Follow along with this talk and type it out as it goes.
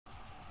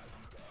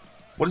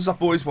What is up,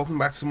 boys? Welcome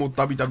back to some more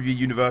WWE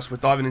Universe. We're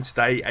diving in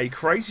today. A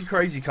crazy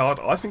card.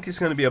 I think it's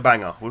going to be a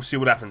banger. We'll see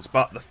what happens.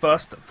 But the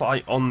first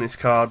fight on this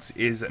card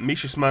is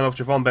Misha Smirnoff,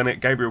 Javon Bennett,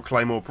 Gabriel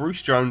Claymore,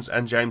 Bruce Jones,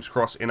 and James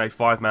Cross in a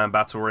 5-man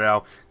battle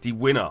royale. The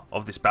winner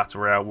of this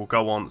battle royale will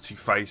go on to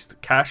face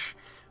Cash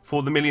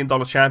for the $1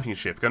 Million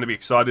Championship. Going to be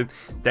excited.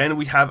 Then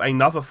we have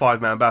another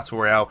 5-man battle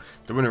royale.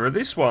 The winner of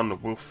this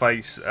one will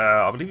face,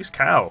 I believe it's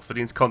Cal for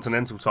the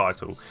Intercontinental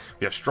title.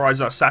 We have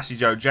Strizer, Sassy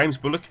Joe, James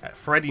Bullock,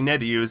 Freddie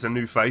Neddy, who is a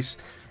new face.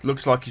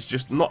 Looks like he's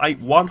just not ate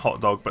one hot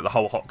dog, but the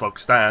whole hot dog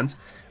stand.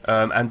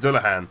 And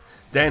Dullahan.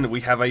 Then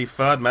we have a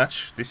third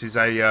match. This is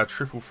a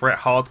triple threat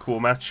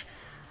hardcore match.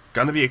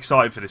 Going to be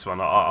excited for this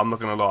one. I'm not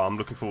going to lie. I'm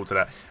looking forward to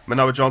that.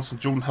 Manoa Johnson,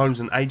 Jordan Holmes,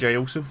 and AJ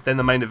Olsen. Then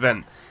the main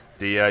event.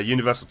 The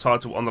Universal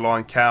title on the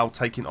line, Cal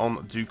taking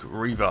on Duke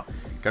Reaver.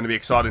 Going to be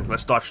exciting.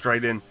 Let's dive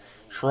straight in.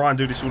 Try and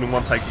do this all in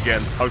one take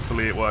again.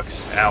 Hopefully it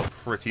works out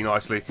pretty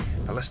nicely.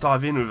 But let's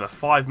dive in with a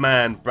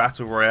 5-man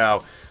battle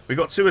royale. We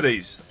got 2 of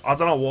these. I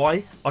don't know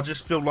why. I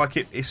just feel like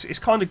it's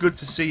kind of good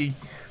to see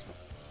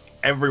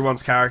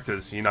everyone's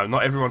characters. You know,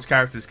 not everyone's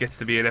characters gets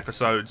to be in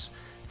episodes.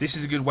 This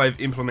is a good way of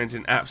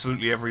implementing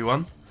absolutely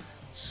everyone.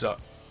 So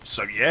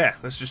yeah,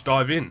 let's just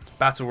dive in.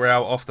 Battle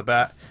royale off the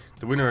bat.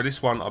 The winner of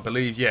this one, I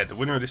believe, yeah, the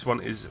winner of this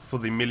one is for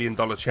the $1 Million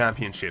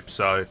Championship.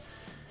 So,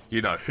 you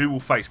know, who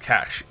will face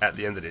Cash at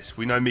the end of this?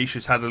 We know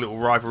Misha's had a little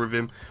rivalry with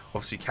him.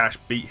 Obviously, Cash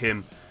beat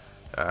him,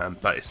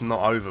 but it's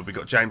not over. We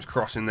got James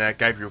Cross in there,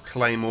 Gabriel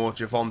Claymore,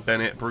 Javon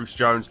Bennett, Bruce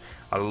Jones.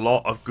 A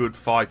lot of good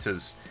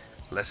fighters.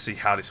 Let's see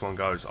how this one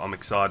goes. I'm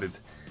excited.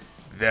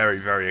 Very,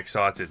 very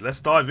excited.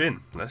 Let's dive in.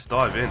 Let's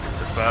dive in.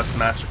 The first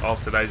match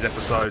of today's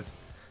episode.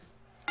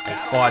 A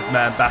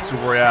 5-man battle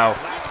royale.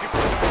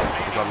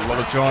 We've got a lot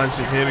of giants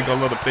in here, we've got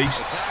a lot of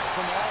beasts,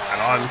 and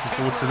I'm looking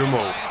forward to them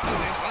all.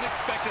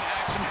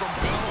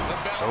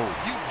 Oh.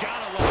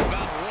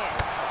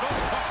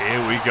 Here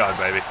we go,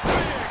 baby.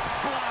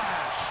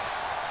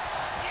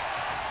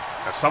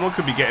 Now, someone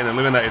could be getting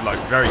eliminated like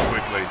very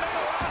quickly.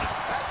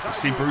 You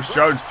see Bruce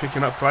Jones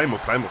picking up Claymore.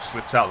 Claymore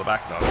slips out the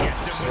back though.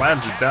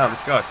 Slams him down,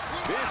 let's go.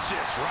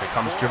 Here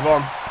comes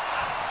Javon.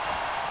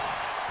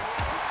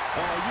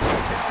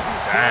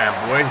 Damn,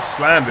 boy,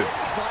 slammed it.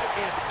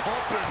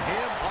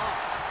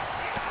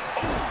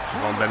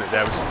 Javon Bennett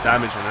there with some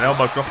damage and an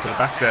elbow drop to the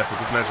back there for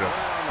good measure.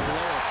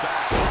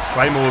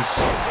 Claymore's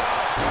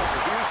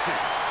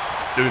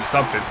doing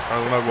something, I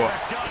don't know what.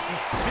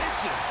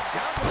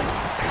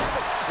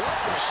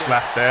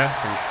 Slap there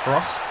from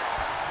Cross.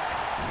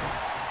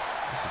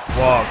 This is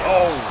wild.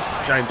 Oh,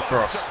 James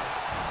Cross.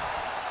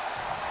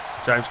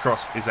 James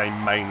Cross is a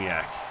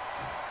maniac.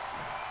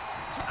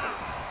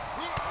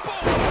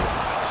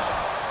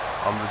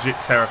 I'm legit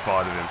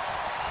terrified of him.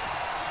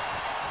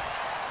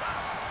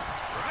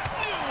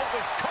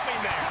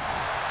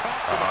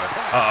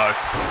 Uh-oh.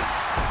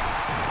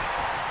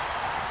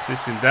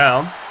 Sits him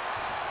down.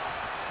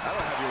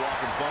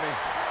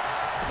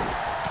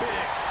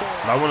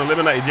 No one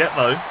eliminated yet,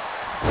 though.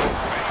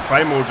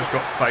 Claymore just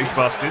got face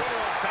busted.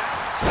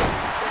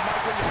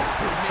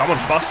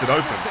 Someone's busted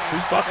open.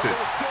 Who's busted?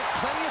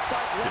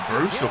 Is it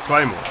Bruce or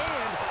Claymore?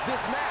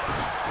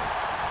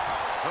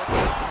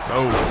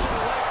 Oh.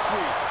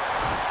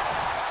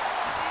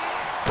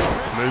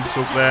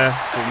 Moonsault there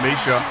for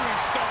Misha.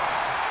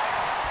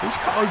 Who's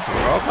cut open,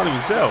 bro? I can't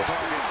even tell.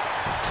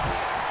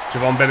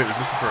 Javon Bennett was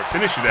looking for a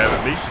finisher there,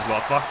 but Misha's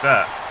like, fuck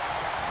that.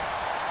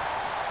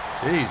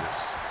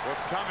 Jesus.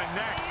 What's coming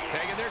next?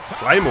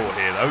 Claymore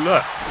here, though,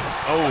 look.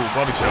 Oh,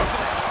 body shot.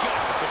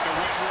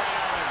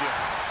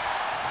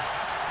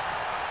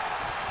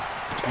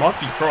 Might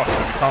be Cross,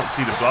 but we can't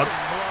see the blood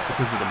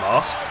because of the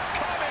mask.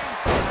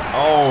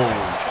 Oh.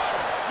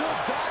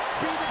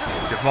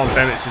 Javon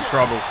Bennett's in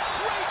trouble.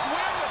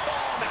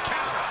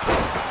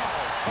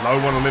 No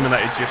one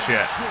eliminated just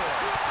yet.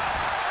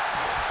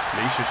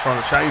 Misha's trying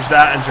to change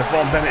that, and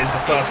Javon Bennett is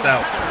the first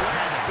out.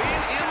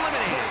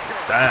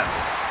 Damn.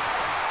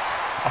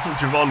 I thought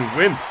Javon would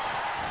win.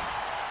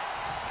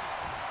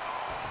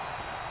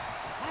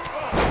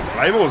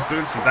 Claymore's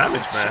doing some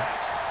damage, man.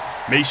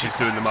 Misha's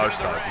doing the most,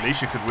 though.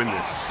 Misha could win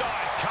this.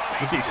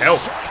 Look at his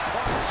health.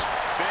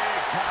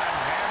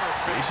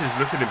 Misha's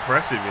looking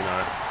impressive, you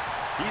know.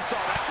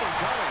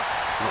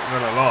 Not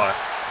gonna lie.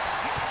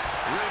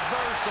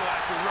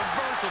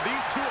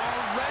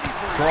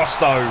 Cross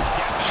though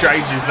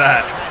changes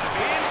that,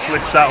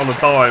 flips that on a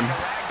dime.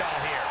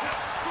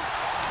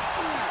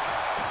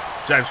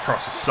 James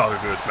Cross is so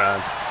good,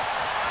 man.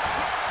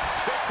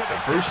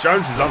 But Bruce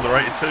Jones is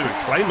underrated too, and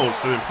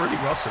Claymore's doing pretty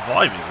well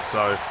surviving,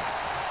 so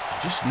you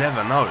just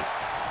never know.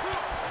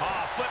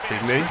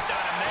 Big knee.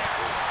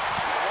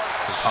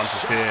 Some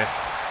punches here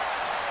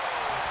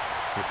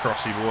from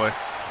Crossy boy.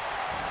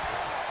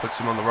 Puts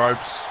him on the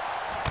ropes.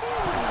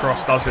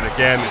 Cross does it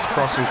again. It's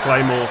Cross and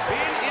Claymore.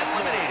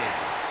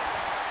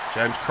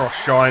 James Cross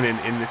shining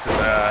in this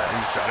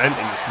event,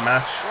 in this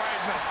match,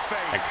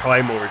 and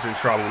Claymore is in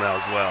trouble now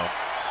as well.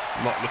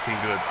 Not looking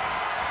good.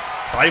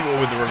 Claymore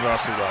with the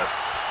reversal though.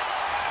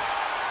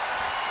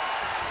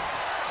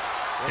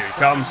 Here he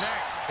comes.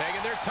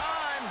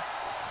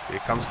 Here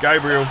comes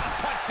Gabriel.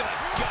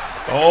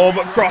 Oh,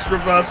 but Cross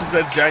reverses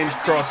there. James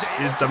Cross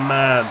is the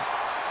man.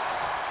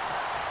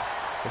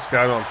 What's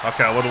going on?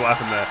 Okay, I wonder what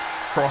happened there.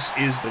 Cross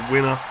is the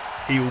winner.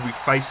 He will be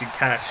facing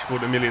Cash for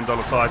the $1 million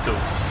title.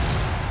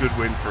 Good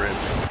win for him.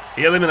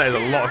 He eliminated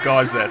a lot of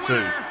guys there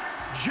too.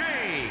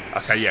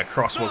 Okay, yeah,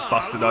 Cross was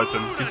busted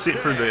open. You can see it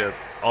through the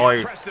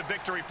eye.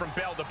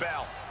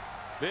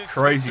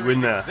 Crazy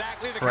win there.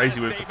 Crazy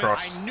win for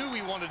Cross.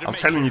 I'm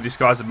telling you, this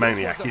guy's a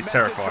maniac. He's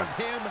terrifying.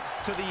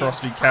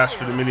 Cross v Cash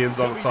for the $1 million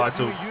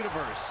title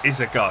is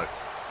a go.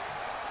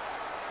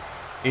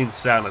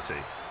 Insanity.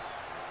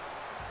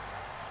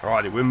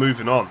 Alrighty, we're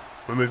moving on.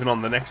 We're moving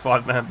on. The next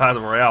 5-man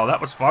battle royale.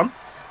 That was fun.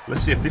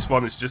 Let's see if this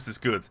one is just as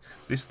good.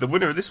 The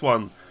winner of this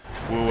one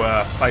will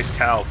face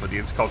Cal for the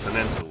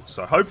Intercontinental.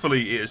 So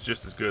hopefully it is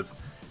just as good.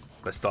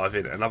 Let's dive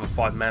in. Another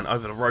 5-man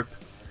over the rope.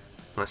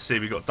 Let's see.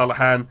 We got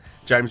Dullahan,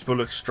 James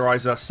Bullock,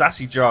 Strizer,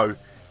 Sassy Joe,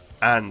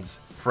 and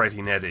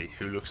Freddie Neddy,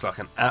 who looks like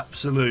an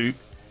absolute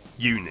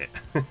unit.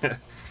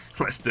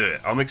 Let's do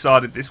it. I'm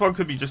excited. This one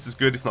could be just as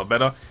good, if not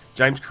better.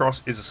 James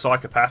Cross is a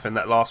psychopath in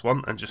that last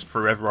one and just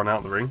threw everyone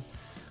out the ring.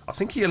 I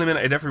think he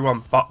eliminated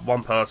everyone but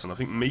one person. I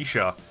think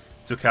Misha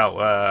took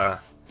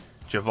out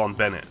Javon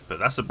Bennett, but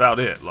that's about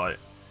it. Like,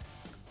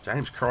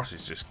 James Cross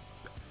is just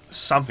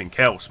something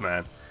else,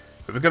 man.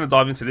 But we're going to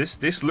dive into this.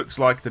 This looks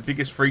like the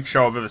biggest freak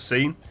show I've ever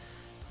seen.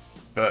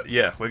 But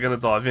yeah, we're going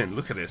to dive in.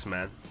 Look at this,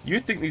 man.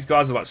 You'd think these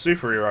guys are like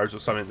superheroes or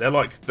something. They're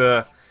like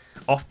the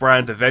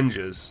off-brand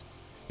Avengers.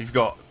 You've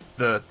got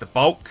the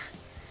Bulk.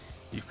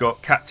 You've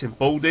got Captain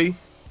Baldy.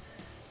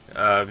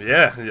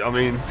 Yeah, I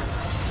mean,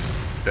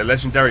 the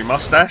legendary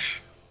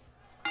mustache.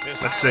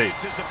 Let's see.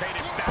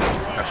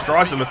 Now,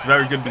 Strizer looked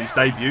very good in his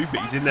debut,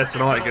 but he's in there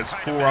tonight against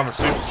 4 other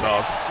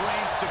superstars.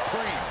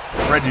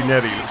 Freddie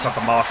Neddy looks like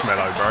a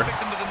marshmallow, bro.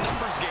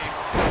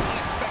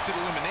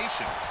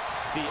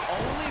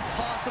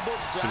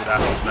 See what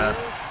happens, man.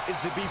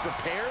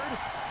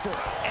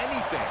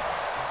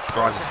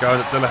 Strizer's going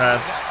at Dullahan.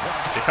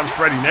 Here comes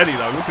Freddie Neddy,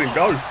 though. Look at him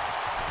go.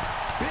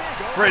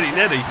 Freddie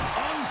Neddy.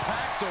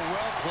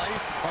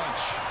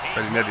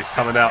 Freddie Neddy's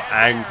coming out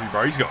angry,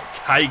 bro. He's got a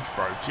cake,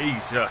 bro.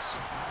 Jesus.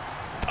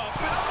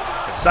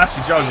 And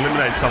Sassy Joe's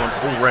eliminated someone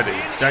already.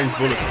 James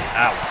Bullock is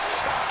out.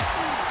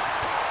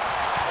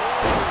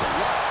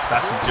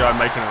 Sassy Joe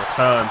making a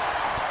return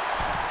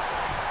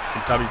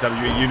in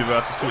WWE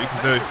Universe. Let's see what he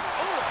can do.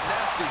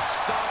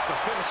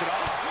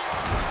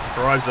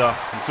 Strizer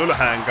and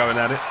Dullahan going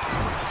at it.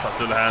 Looks like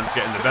Dullahan's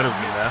getting the better of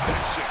him now.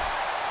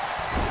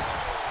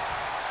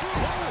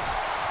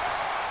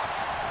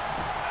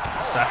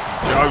 Sassy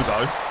Joe,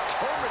 though,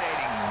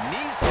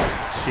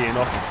 keying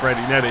off of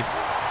Freddie Neddy.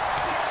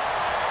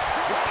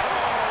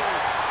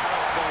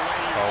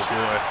 Oh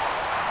boy.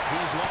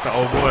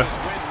 Oh boy.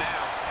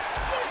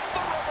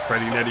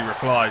 Freddie Neddy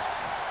replies.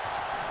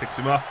 Picks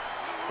him up.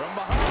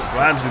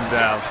 Slams him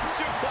down.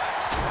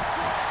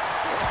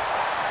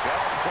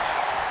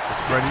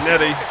 Freddie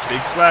Neddy,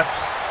 big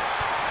slaps.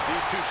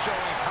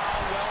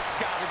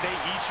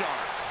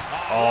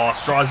 Oh,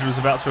 Strizer was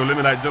about to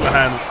eliminate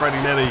Dullahan, and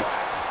Freddie Neddy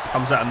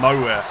comes out of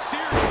nowhere.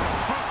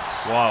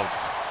 Wild.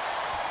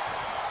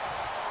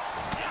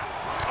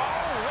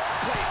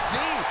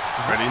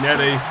 Freddie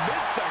Neddy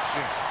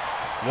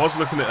was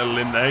looking at a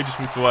limb there, he just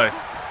walked away.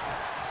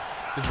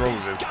 What's wrong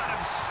with him?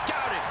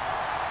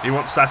 He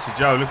wants Sassy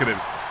Joe, look at him.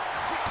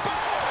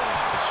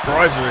 And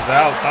Strizer is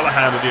out,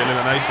 Dullahan with the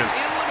elimination.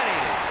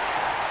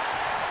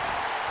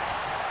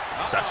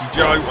 Sassy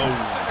Joe, oh.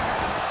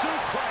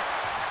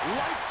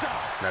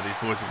 Now these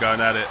boys are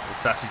going at it, and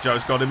Sassy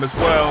Joe's got him as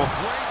well.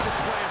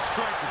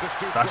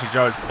 Sassy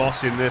Joe's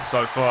bossing this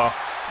so far.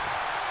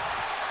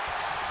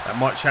 That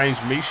might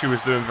change. Misha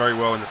was doing very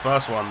well in the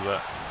first one,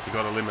 but he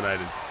got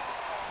eliminated.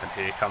 And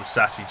here comes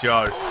Sassy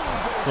Joe.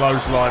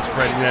 Clotheslines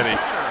Freddie Neddy.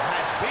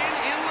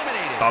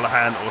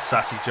 Dullahan or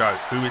Sassy Joe.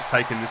 Who is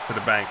taking this to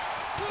the bank?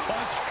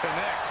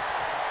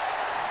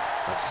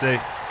 Let's see.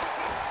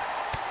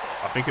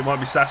 I think it might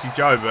be Sassy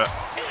Joe, but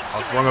I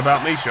was wrong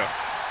about Misha.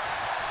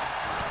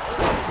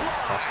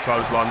 Nice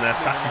clothesline there.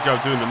 Sassy Joe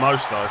doing the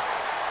most, though.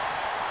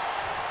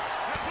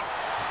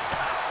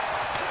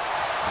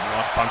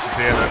 Nice punches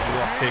here. That's a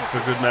rock kick for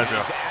good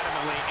measure.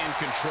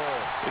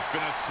 It's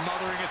been a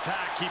smothering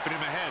attack, keeping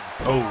him ahead.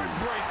 Oh.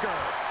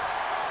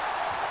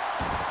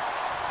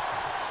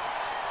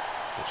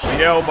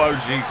 The elbow,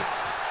 Jesus.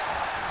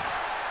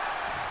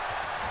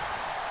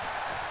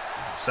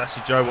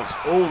 Sassy Joe wants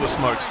all the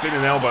smoke.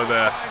 Spinning elbow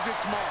there.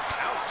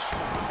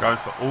 Going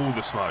for all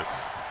the smoke.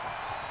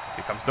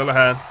 Here comes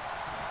Dullahan.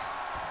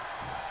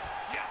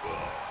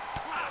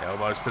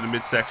 Elbows to the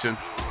midsection.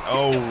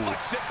 Oh.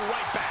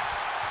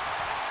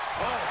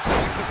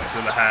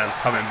 Dullahan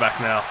coming back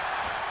now.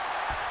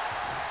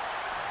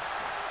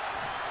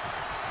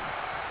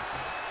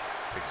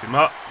 Picks him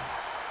up.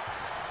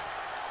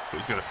 So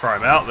he's going to throw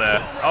him out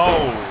there.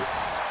 Oh.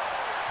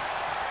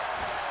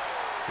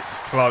 This is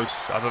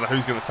close. I don't know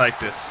who's going to take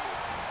this.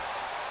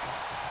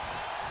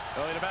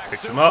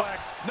 Picks him up.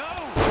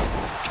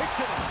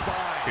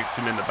 Kicked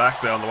him in the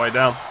back there on the way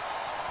down.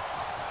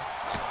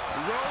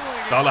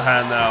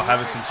 Dullahan now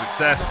having some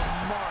success.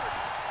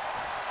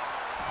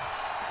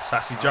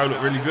 Sassy Joe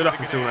looked really good up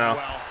until now.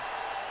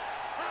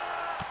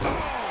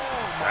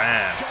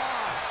 Damn.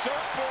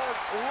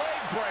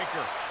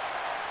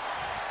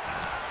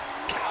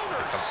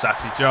 Here comes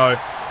Sassy Joe.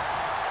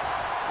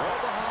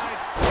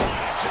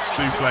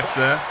 Suplex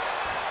there.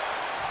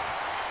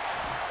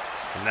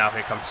 And now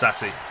here comes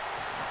Sassy.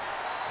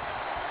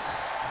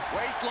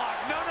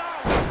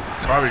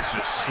 Bro, he's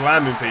just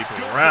slamming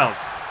people around.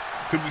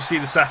 Could we see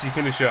the Sassy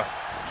finisher?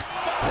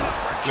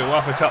 Little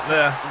uppercut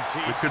there.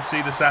 We could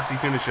see the Sassy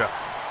finisher.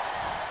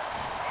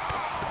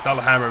 But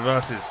Dullahan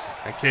reverses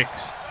and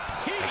kicks.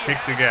 And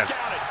kicks again.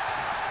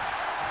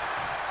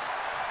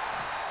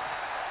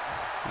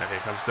 Now here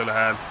comes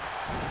Dullahan.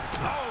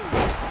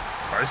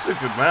 Bro, this is a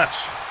good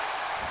match.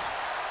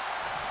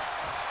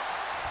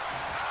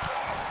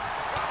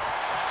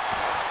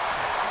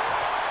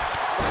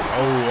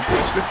 Oh, I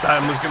thought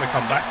Slipdown was going to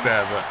come back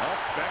there, but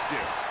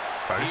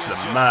bro, this is a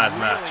mad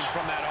match.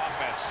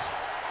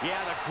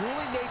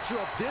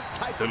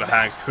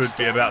 Dullahan could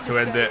be about to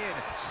end it.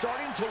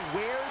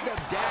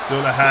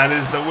 Dullahan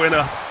is the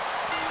winner,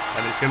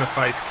 and he's going to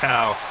face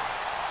Cal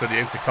for the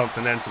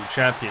Intercontinental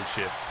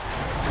Championship.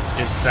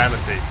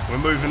 Insanity. We're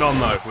moving on,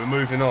 though. We're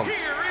moving on.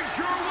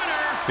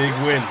 Big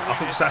win. I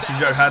thought Sassy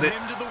Joe had it.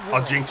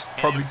 I jinxed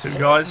probably two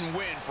guys.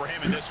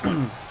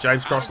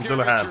 James Cross and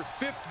Dullahan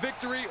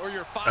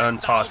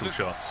earned title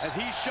shots.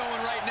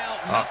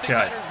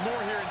 Okay.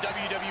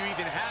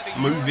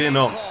 Moving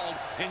on.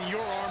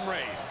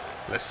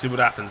 Let's see what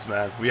happens,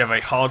 man. We have a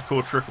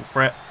hardcore triple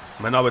threat.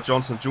 Manoa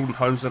Johnson, Jordan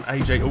Holmes, and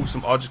AJ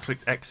Awesome. I just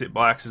clicked exit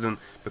by accident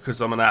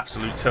because I'm an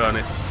absolute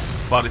turnip.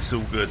 But it's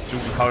all good.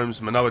 Jordan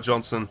Holmes, Manoa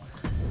Johnson,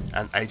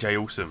 and AJ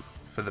Awesome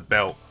for the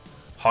belt.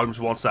 Holmes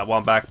wants that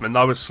one back.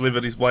 Manoa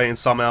slivered his way in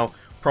somehow,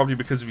 probably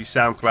because of his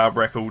SoundCloud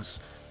records.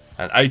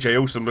 And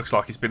AJ Awesome looks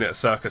like he's been at a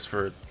circus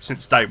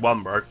since day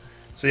one, bro.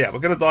 So yeah, we're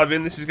going to dive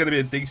in. This is going to be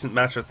a decent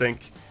match, I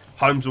think.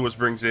 Holmes always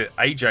brings it.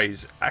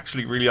 AJ's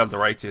actually really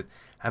underrated.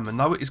 And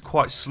Manoa is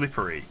quite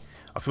slippery.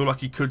 I feel like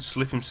he could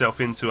slip himself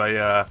into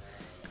a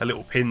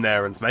little pin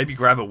there and maybe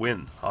grab a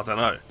win. I don't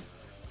know.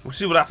 We'll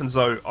see what happens,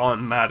 though.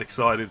 I'm mad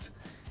excited.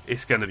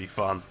 It's going to be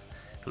fun.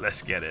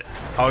 Let's get it.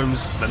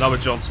 Holmes, Manoa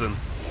Johnson,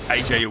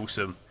 AJ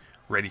Awesome,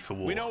 ready for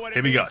war.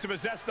 Here we go. To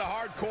possess the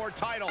hardcore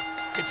title.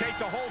 It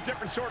takes a whole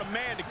different sort of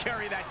man to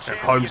carry that and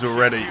Holmes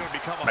already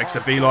makes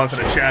a beeline for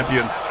the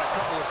champion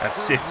and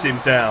sits him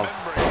down.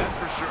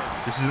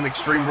 This is an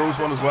Extreme Rules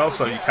one as well,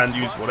 so you can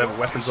use whatever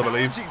weapons, I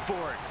believe.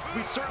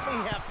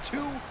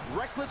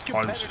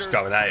 Holmes just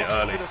going at it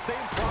early. You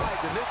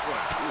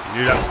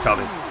knew that was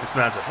coming. This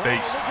man's a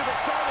beast.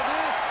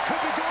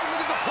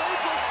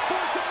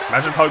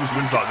 Imagine Holmes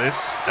wins like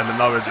this and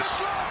Manoa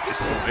just is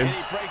taunting.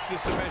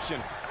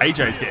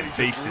 AJ's getting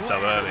beasted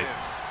though early.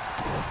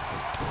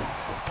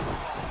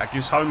 That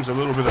gives Holmes a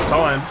little bit of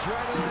time.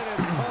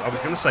 I was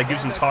going to say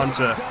gives him time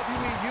to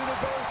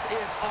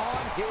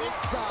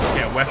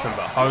get a weapon,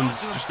 but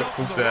Holmes just got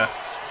caught there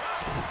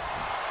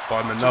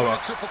by Manoa.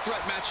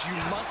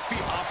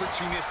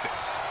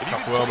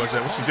 Couple elbows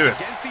there. What's he doing?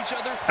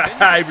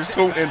 He was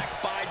taunting,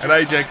 and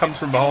AJ comes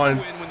from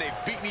behind.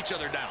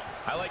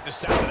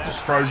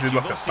 Just throws him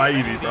like a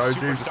baby, bro.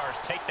 Jesus.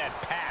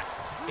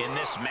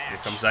 Here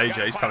comes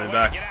AJ. He's coming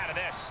back.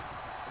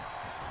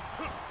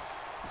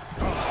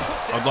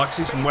 I'd like to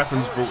see some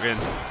weapons brought in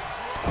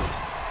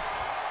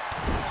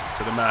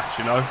to the match,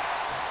 you know?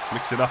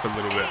 Mix it up a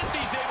little bit.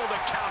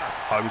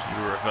 Holmes with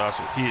a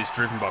reversal. He is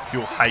driven by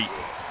pure hate.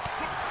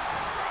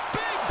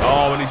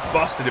 Oh, and he's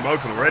busted him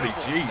open already.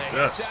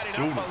 Jesus.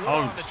 Jordan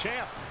Holmes.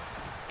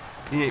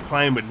 He ain't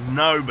playing with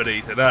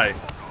nobody today.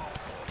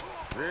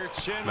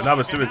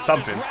 Manoa's doing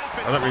something.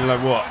 I don't really know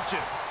what.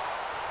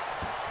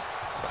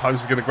 But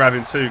Holmes is going to grab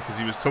him too because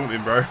he was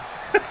taunting, bro.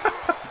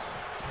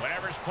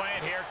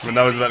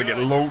 Manoa's about to get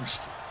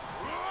launched.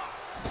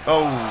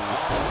 Oh.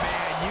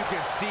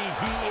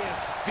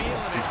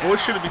 These boys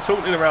shouldn't be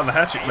taunting around the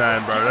hatchet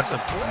man, bro. That's a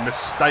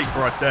mistake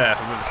right there if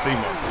I've ever seen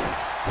one.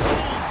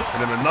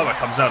 And then Manoa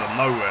comes out of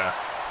nowhere.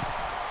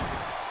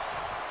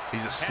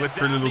 He's a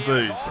slippery little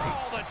dude.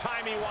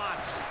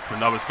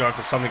 Manoa's going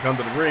for something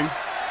under the ring.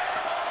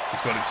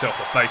 He's got himself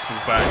a baseball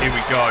bat. Here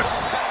we go.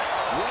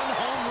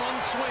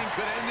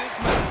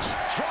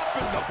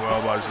 Couple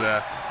elbows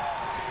there.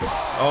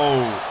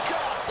 Oh.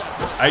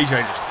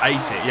 AJ just ate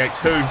it. He ate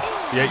two.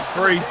 He ate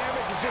three.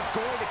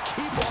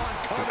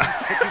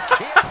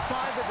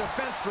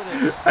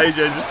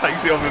 AJ just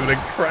takes it off him and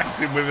then cracks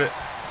him with it.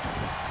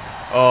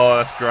 Oh,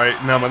 that's great.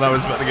 Now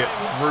Manoa's about to get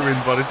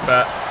ruined by this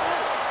bat.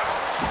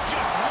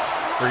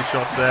 3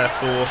 shots there.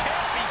 4.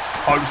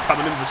 Holmes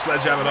coming in with the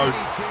sledgehammer though.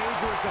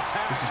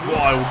 This is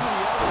wild.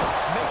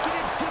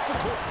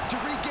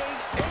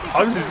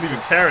 Holmes isn't even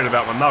caring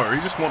about Manoa.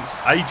 He just wants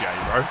AJ,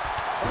 bro.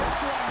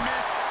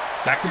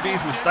 That could be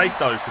his mistake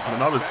though, because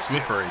Manoa's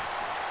slippery.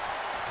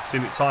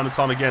 Seen it time and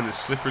time again. This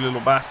slippery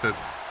little bastard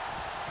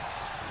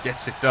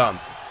gets it done.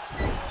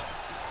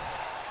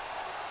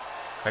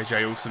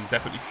 AJ Awesome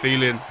definitely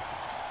feeling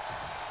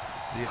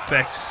the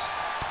effects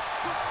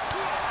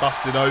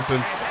busted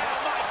open.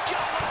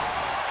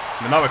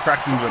 Manoa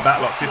cracked him with a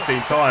bat like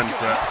 15 times,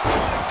 but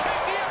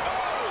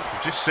you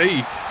just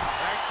see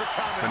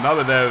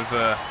Manoa there with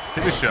a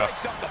finisher,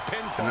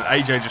 and then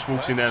AJ just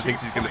walks in there and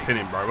thinks he's going to pin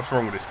him, bro. What's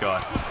wrong with this guy?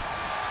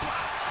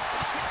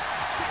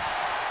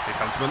 Here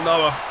comes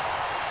Manoa.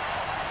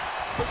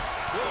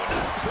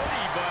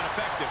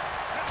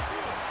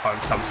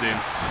 Holmes comes in,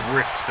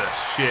 rips the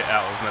shit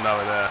out of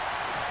Manoa there.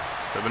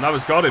 But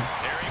Manoa's got him.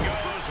 There he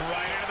goes,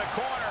 right into the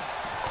corner.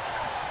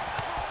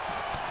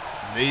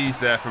 Knees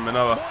there from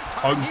Manoa.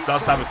 Holmes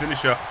does have a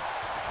finisher.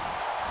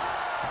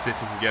 Let's see if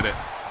he can get it.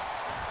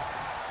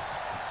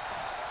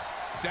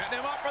 Setting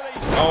him up for the...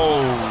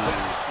 Oh.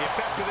 The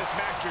effects of this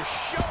match are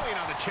showing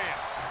on the champ.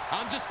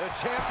 I'm just the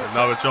champ.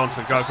 Manoa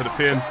Johnson going for the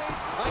pin.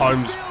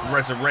 Holmes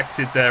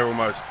resurrected there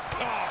almost.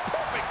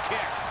 Perfect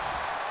kick.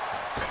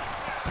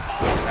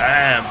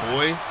 Damn,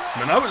 boy.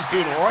 Manoa's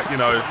doing alright, you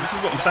know. This is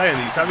what I'm saying.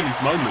 He's having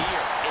these moments.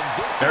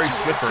 Very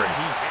slippery.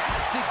 He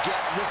has to get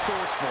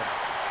resourceful.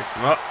 Picks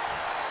him up.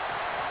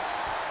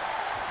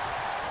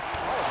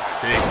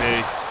 Big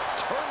knee.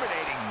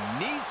 Terminating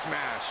knee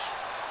smash.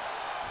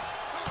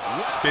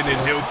 Spinning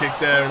heel kick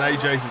there, and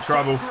AJ's in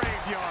trouble.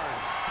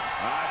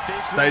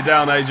 Stay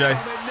down, AJ.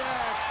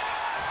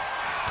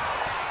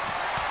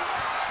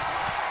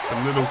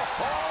 Some little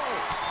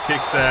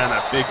kicks there, and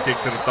a big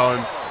kick to the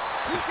dome.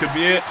 This could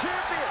be it.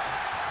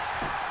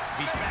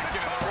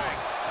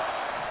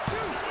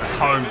 And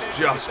Holmes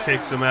just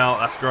kicks him out.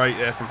 That's great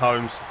there from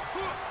Holmes.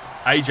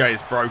 AJ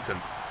is broken.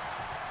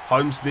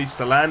 Holmes needs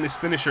to land this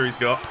finisher he's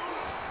got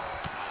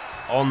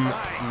on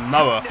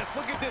Noah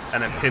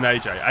and then pin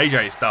AJ.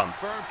 AJ is done.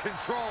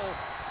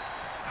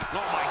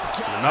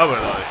 Noah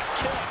though.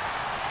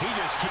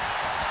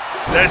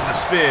 There's the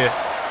spear.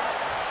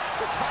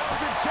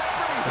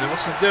 But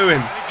what's he doing?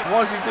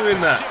 Why is he doing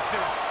that?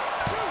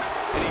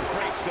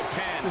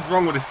 What's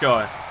wrong with this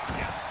guy?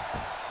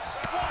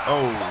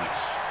 Oh.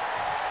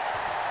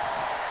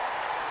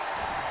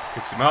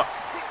 Picks him up.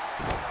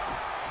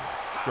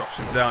 Drops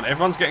him down.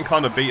 Everyone's getting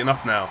kind of beaten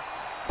up now.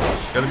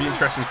 Gonna be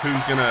interesting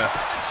who's gonna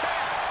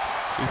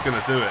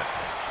do it.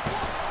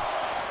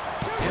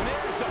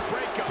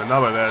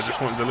 Manoa there just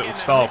wanted the little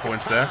star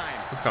points there.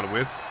 That's kind of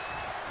weird.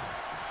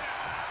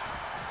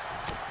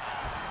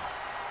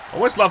 I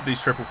always love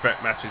these triple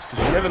threat matches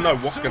because you never know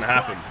what's going to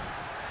happen.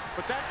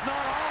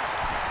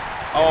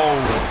 Oh,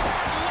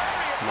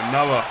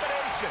 Manoa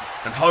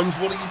and Holmes,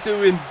 what are you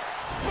doing?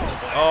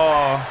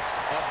 Oh,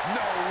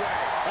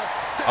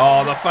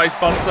 the face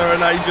buster,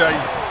 and AJ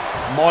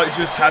might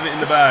just have it in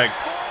the bag.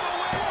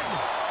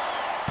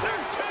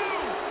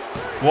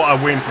 What a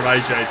win from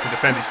AJ to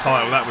defend his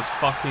title. That was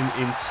fucking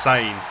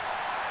insane.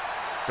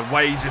 The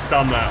way he just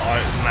done that,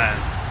 man.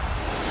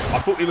 I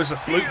thought it was a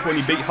fluke when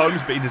he beat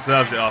Holmes, but he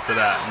deserves it after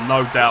that.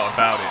 No doubt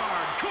about it.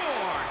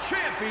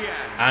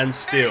 And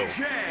still,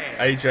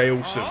 AJ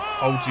also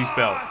holds his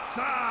belt.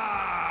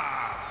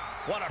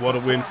 What a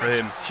win for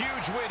him.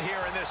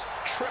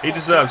 He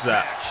deserves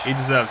that. He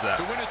deserves that.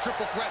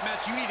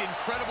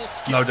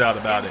 No doubt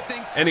about it.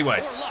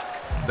 Anyway,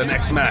 the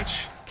next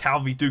match,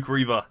 Calvi Duke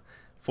Reaver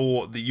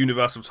for the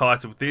Universal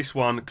title. This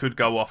one could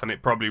go off, and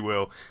it probably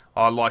will.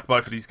 I like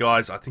both of these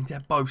guys. I think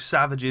they're both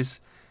savages.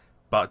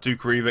 But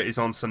Duke Reaver is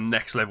on some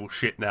next level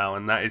shit now,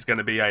 and that is going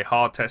to be a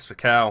hard test for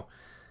Cal.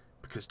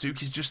 Because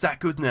Duke is just that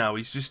good now.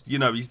 He's just, you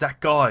know, he's that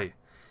guy.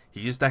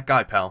 He is that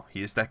guy, pal.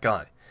 He is that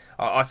guy.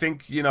 I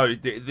think, you know,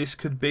 this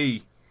could go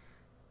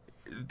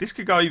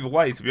either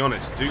way, to be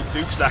honest.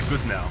 Duke's that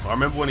good now. I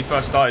remember when he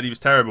first started, he was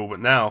terrible,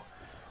 but now,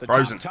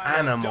 bro's an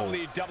animal.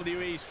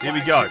 Here we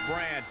go.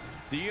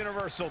 The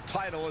Universal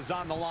title is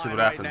on the line. See what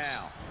happens.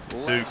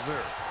 Duke.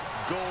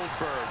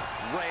 Goldberg,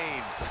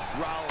 Reigns,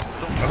 Rollins,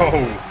 some big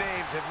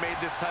names have made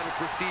this title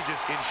prestigious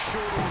in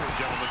short order,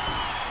 gentlemen.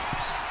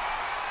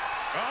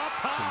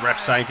 The ref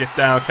saying get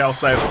down, Cal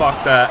saying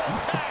fuck that.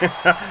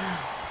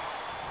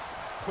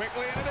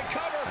 Quickly into the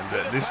cover. And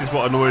this is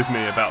what annoys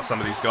me about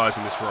some of these guys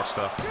in this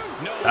roster.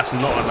 That's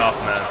not enough,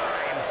 man.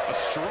 A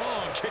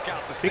strong kick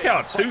out the kick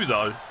out 2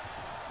 though.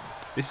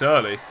 This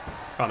early.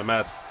 Kind of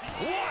mad.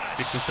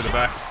 Kicks him to the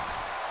back.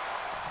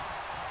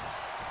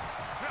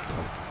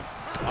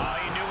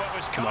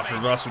 Nice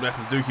reversal there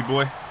from Dookie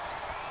boy.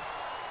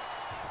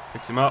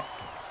 Picks him up.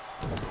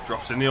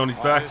 Drops a knee on his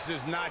back. This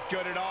is not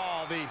good at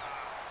all. The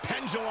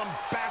pendulum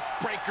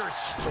backbreaker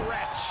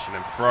stretch. And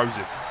then throws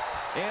him.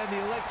 And the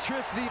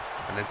electricity.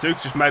 And then Duke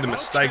just made a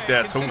mistake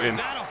there taunting.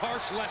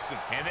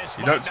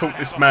 You don't taunt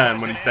this man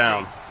when he's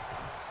down.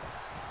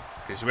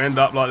 Because you end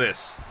up like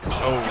this.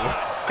 Oh.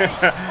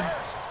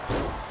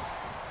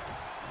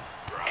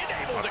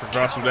 Nice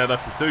reversal there though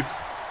from Duke.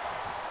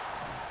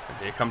 And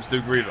here comes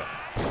Duke Reaver.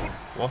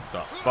 What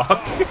the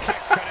fuck?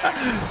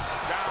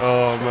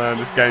 Oh man,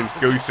 this game's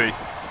goofy.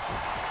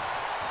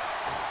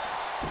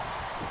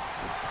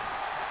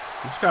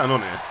 What's going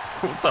on here?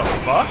 What the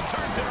fuck?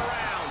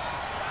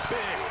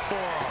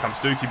 Here comes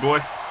Dookie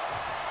boy.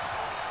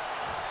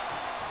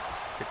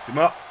 Picks him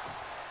up.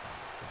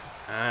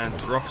 And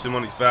drops him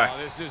on his back.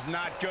 This is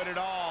not good at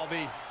all.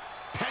 The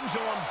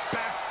pendulum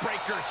back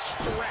Neckbreaker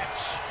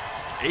stretch.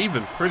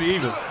 Even, pretty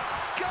even.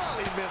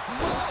 Golly, Miss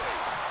Molly.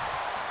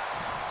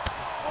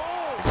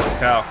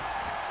 Cow.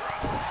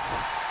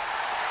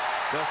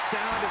 The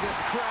sound of this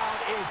crowd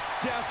is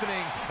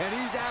deafening, and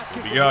he's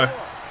asking for more.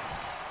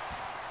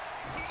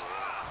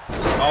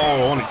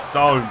 Oh, on his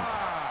dome.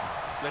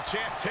 The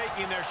champ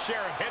taking their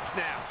share of hits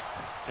now.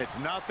 It's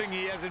nothing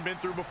he hasn't been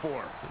through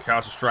before.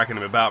 Cow's just dragging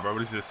him about, bro.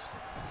 What is this?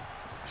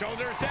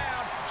 Shoulders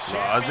down.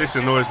 This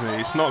annoys me.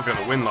 He's not going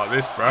to win like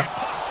this, bro.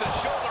 Pops the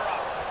shoulder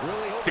up.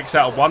 Really kicks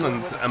out one,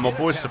 and my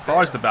boy's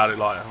surprised about it.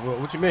 Like,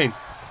 what do you mean?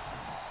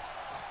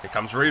 Here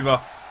comes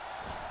Reva.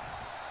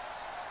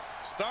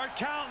 Start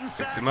counting,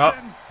 picks him up.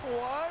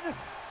 1,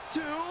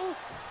 2,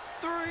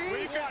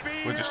 3.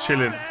 We're just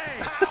chilling.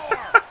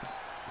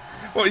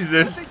 What is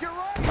this?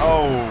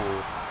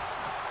 Oh.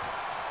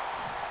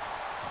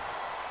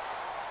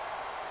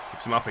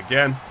 Picks him up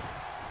again.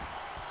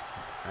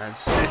 And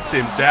sits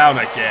him down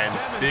again.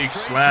 Big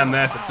slam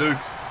there for Duke.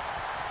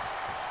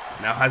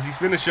 Now has his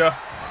finisher.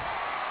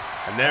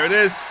 And there it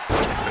is.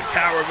 The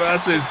cow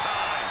reverses.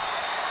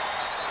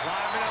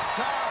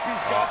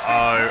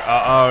 Uh-oh,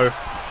 uh-oh.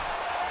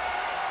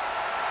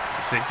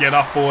 He said, get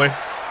up, boy.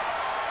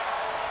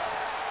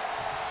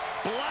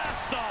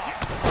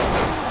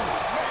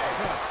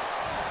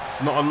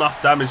 Not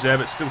enough damage there,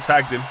 but still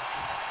tagged him.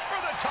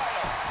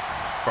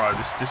 Bro,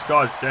 this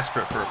guy's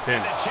desperate for a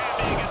pin.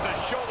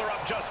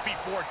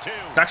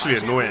 It's actually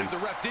annoying.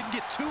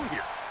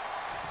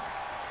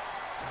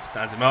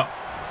 Stands him up.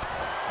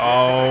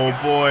 Oh,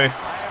 boy.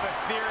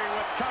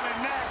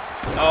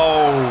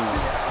 Oh.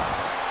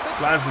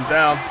 Slams him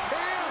down.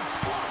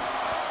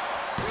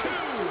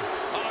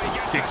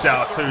 Kicks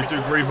out at 2.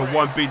 Duke Reva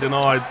won't be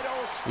denied.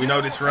 We know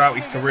this throughout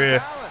his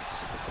career.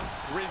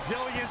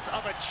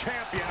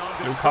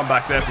 He'll come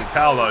back there from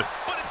Cal, though.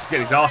 He's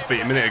getting his ass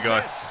beat a minute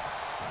ago.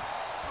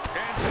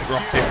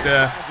 Drop kick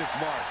there.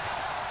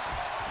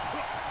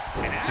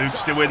 Duke's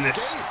still in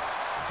this.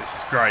 This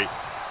is great.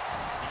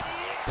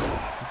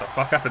 What the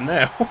fuck happened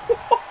there?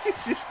 What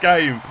is this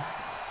game?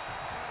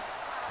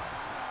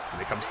 And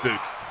here comes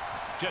Duke.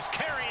 Just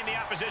carrying the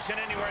opposition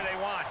anywhere they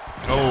want.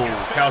 Oh,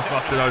 Cal's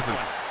busted open.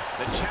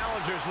 The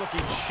challenger's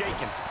looking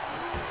shaken.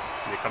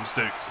 Here comes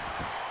Duke.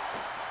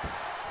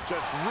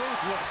 Just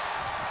ruthless.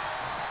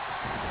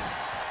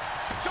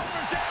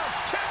 Shoulders down.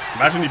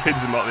 Imagine he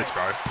pins him like this,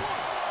 bro.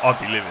 I'd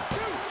be livid.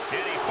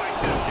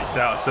 Kicks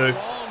out at 2.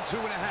 Long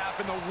 2.5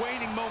 in the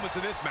waning moments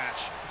of this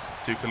match.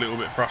 Duke a little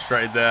bit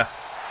frustrated there.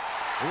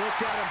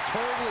 Look at him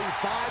totally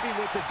vibing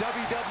with the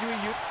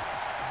WWE.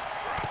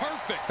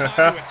 Perfect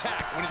time to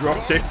attack. When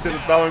drop kick to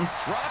the dome.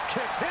 Drop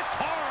kick hits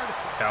hard.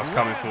 Cal's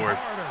coming for him.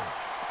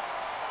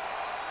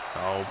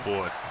 Oh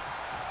boy.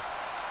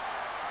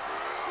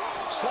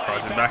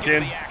 Throws him back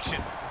in.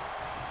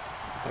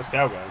 Where's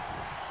Cal going?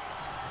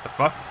 The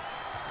fuck?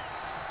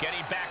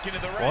 Getting back into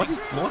the ring.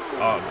 What?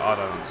 Oh, I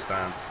don't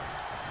understand.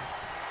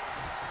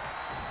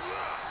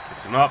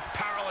 Picks him up.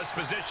 Powerless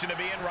position to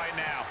be in right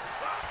now.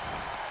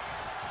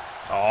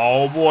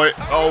 Oh boy.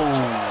 Oh.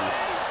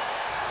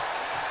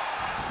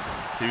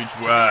 Huge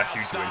win.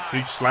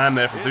 Huge slam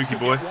there from Dookie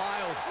boy.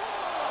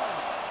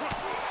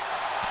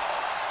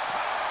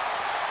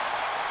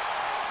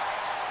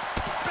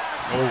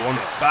 Oh, on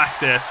the back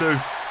there too.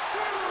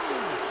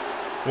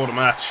 What a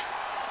match.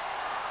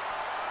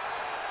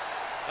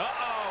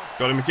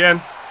 Got him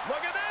again.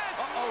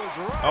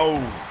 Oh.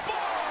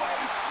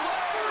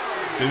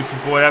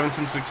 Dookie boy having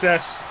some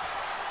success.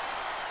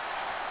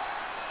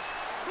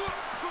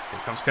 Here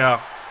comes Cal.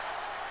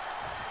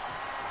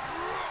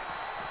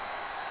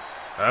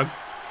 That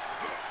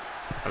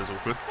was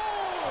awkward.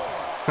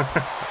 The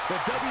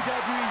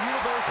WWE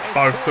Universe is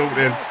both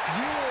talking.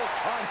 fuel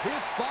on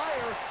his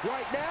fire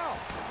right now.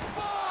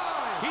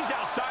 He's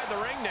outside the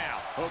ring now.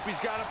 Hope he's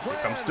got a plan.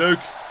 Here comes Duke.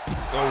 Oh.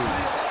 The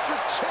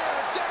electric chair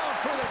down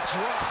for the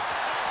drop.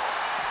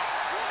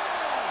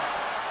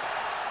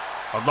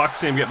 I'd like to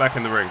see him get back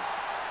in the ring.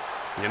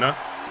 You know?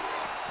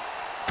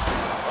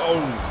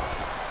 Oh.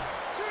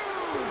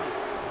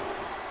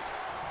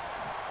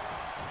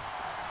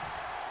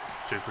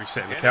 Duke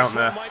resetting the count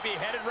there.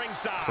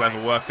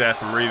 Clever work there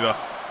from Reva.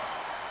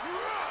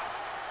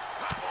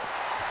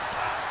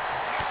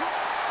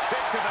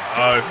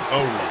 Oh.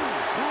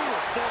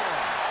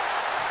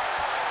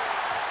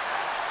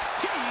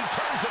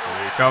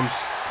 Here he comes.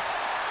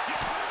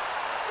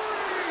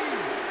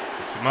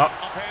 Picks him up.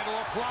 Up handle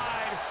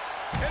applied.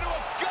 Into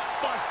a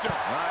gutbuster.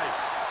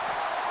 Nice.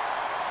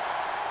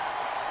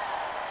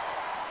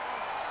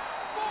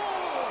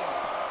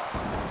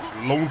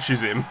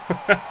 Launches him.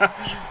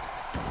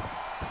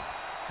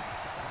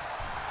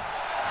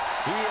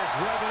 He is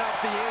revving up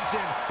the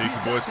engine.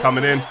 Dookie boy's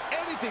coming in.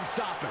 Anything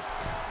stop him.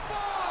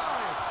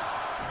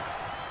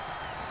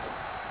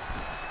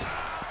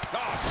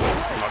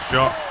 Nice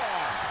shot.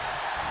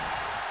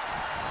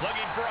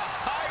 Looking for a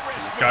high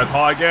risk. He's going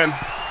high again.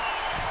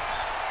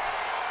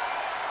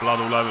 Blood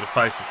all over the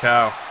face of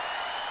Cal.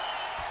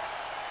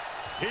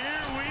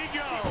 Here we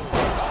go.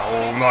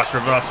 Oh, nice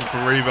reversal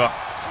from Reva.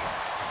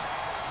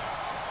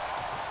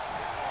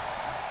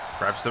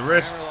 Grabs the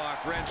wrist.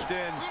 Hammerlock wrenched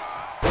in.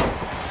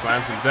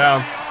 Slams him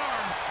down.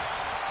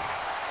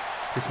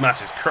 This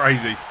match is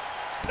crazy.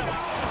 Oh, that'll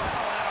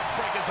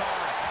break his arm.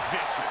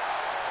 Vicious.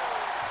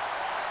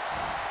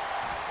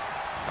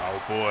 Oh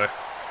boy.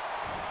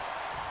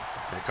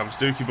 Here comes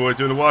Dookie Boy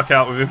doing a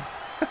workout with him.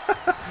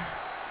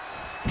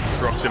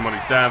 Drops him on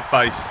his damn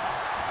face.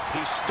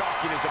 He's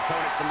stalking his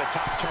opponent from the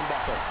top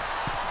turnbuckle.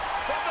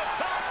 From the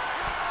top.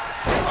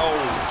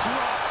 Oh.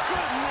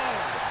 Good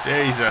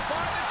Lord. Jesus.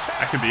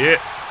 That could be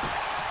it.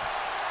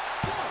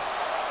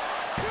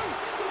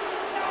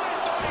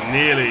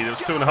 Nearly. There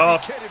was 2.5.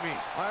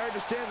 I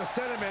understand the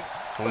sentiment.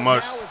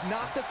 Almost. But now is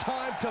not the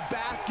time to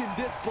bask in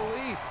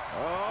disbelief.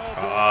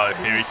 Oh,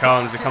 here he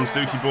comes. Here comes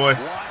Dookie Boy.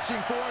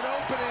 Watching for an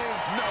opening.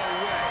 No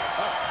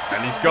way.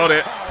 And he's got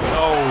it.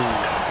 Oh,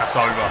 that's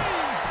over.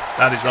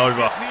 That is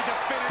over.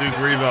 Duke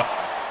Reaver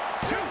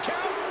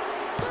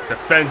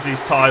defends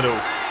his title.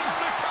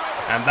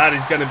 And that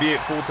is going to be it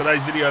for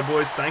today's video,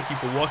 boys. Thank you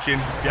for watching.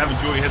 If you have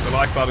enjoyed it, hit the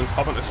like button,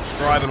 comment and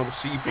subscribe, and I will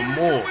see you for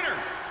more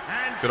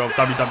good old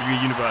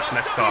WWE Universe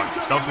next time.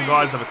 So,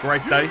 guys, have a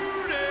great day,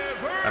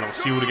 and I will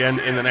see you all again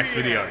in the next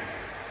video.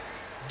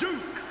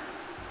 Duke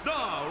the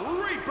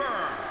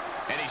Reaper.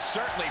 And he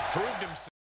certainly proved himself.